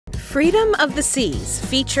Freedom of the Seas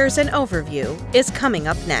features and overview is coming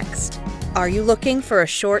up next. Are you looking for a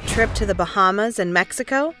short trip to the Bahamas and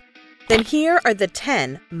Mexico? Then here are the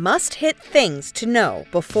 10 must-hit things to know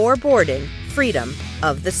before boarding Freedom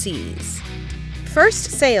of the Seas. First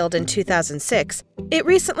sailed in 2006, it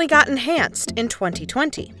recently got enhanced in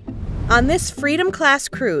 2020. On this Freedom-class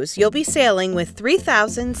cruise, you'll be sailing with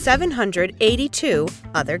 3,782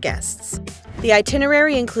 other guests. The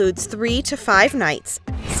itinerary includes 3 to 5 nights,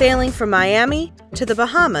 sailing from Miami to the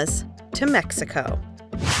Bahamas to Mexico.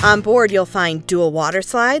 On board, you'll find dual water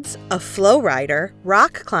slides, a flow rider,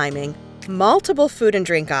 rock climbing, multiple food and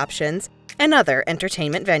drink options, and other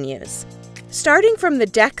entertainment venues. Starting from the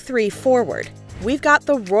Deck 3 forward, we've got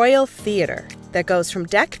the Royal Theater that goes from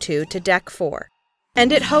Deck 2 to Deck 4,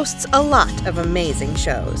 and it hosts a lot of amazing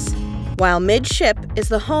shows. While midship is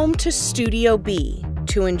the home to Studio B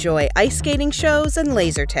to enjoy ice skating shows and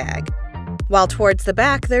laser tag. While towards the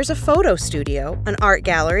back, there's a photo studio, an art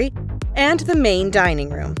gallery, and the main dining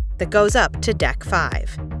room that goes up to Deck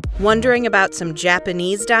 5. Wondering about some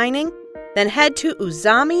Japanese dining? Then head to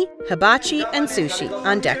Uzami, Hibachi, and Sushi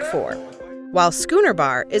on Deck 4. While Schooner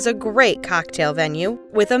Bar is a great cocktail venue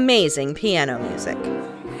with amazing piano music.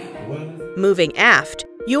 Moving aft,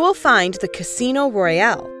 you will find the Casino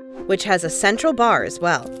Royale, which has a central bar as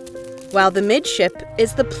well. While the midship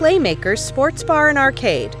is the Playmakers Sports Bar and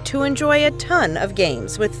Arcade to enjoy a ton of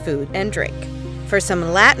games with food and drink. For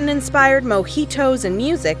some Latin-inspired mojitos and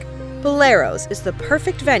music, Boleros is the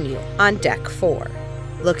perfect venue on Deck 4.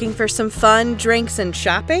 Looking for some fun, drinks, and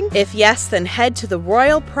shopping? If yes, then head to the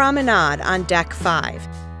Royal Promenade on Deck 5.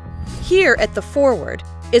 Here at the forward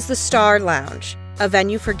is the Star Lounge, a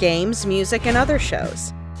venue for games, music, and other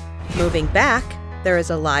shows. Moving back, there is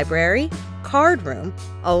a library, card room,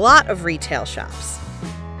 a lot of retail shops.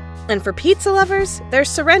 And for pizza lovers, there's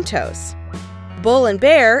Sorrento's. Bull and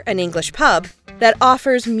Bear, an English pub that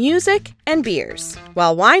offers music and beers,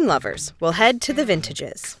 while wine lovers will head to the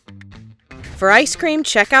Vintages. For ice cream,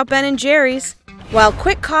 check out Ben & Jerry's, while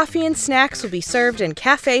quick coffee and snacks will be served in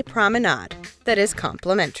Cafe Promenade, that is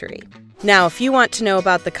complimentary. Now, if you want to know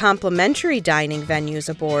about the complimentary dining venues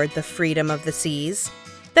aboard the Freedom of the Seas,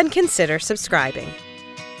 then consider subscribing.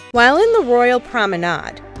 While in the Royal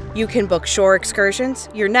Promenade, you can book shore excursions,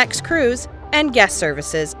 your next cruise, and guest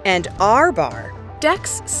services, and our bar.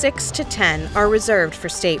 Decks 6 to 10 are reserved for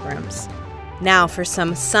staterooms. Now for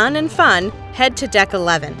some sun and fun, head to Deck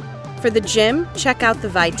 11. For the gym, check out the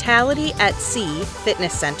Vitality at Sea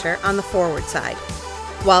Fitness Center on the forward side,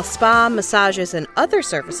 while spa, massages, and other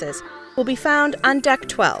services will be found on Deck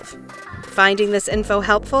 12. Finding this info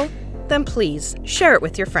helpful? Then please share it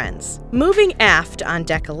with your friends. Moving aft on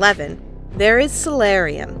Deck 11, there is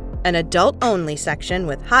Solarium, an adult-only section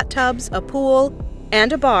with hot tubs, a pool,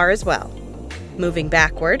 and a bar as well. Moving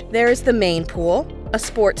backward, there is the main pool, a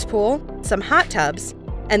sports pool, some hot tubs,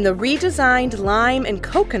 and the redesigned lime and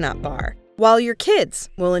coconut bar, while your kids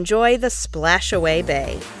will enjoy the Splash Away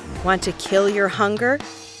Bay. Want to kill your hunger?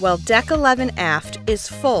 Well, Deck 11 aft is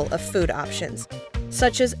full of food options,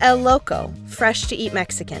 such as El Loco, fresh-to-eat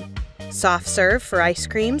Mexican, Soft Serve for ice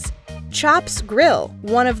creams, Chops Grill,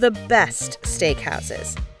 one of the best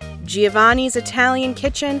steakhouses. Giovanni's Italian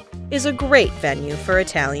Kitchen is a great venue for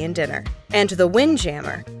Italian dinner. And the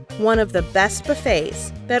Windjammer, one of the best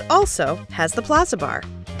buffets that also has the Plaza Bar.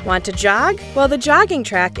 Want to jog? Well, the jogging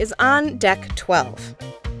track is on Deck 12.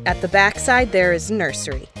 At the backside, there is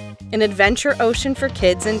Nursery, an adventure ocean for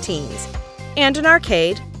kids and teens, and an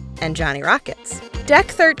arcade, and Johnny Rockets. Deck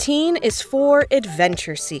 13 is for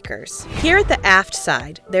adventure seekers. Here at the aft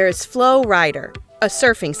side, there is Flow Rider, a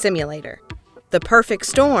surfing simulator, the Perfect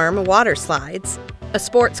Storm water slides, a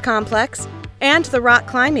sports complex, and the rock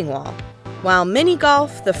climbing wall. While mini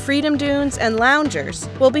golf, the Freedom Dunes, and loungers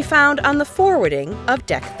will be found on the forwarding of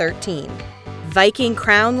Deck 13. Viking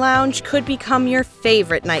Crown Lounge could become your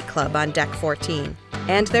favorite nightclub on Deck 14.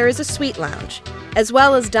 And there is a suite lounge, as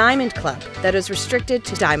well as Diamond Club that is restricted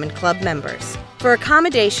to Diamond Club members. For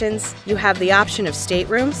accommodations, you have the option of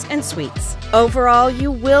staterooms and suites. Overall,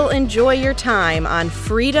 you will enjoy your time on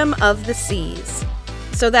Freedom of the Seas.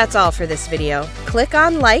 So that's all for this video. Click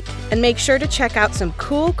on like and make sure to check out some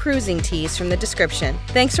cool cruising tees from the description.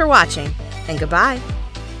 Thanks for watching, and goodbye.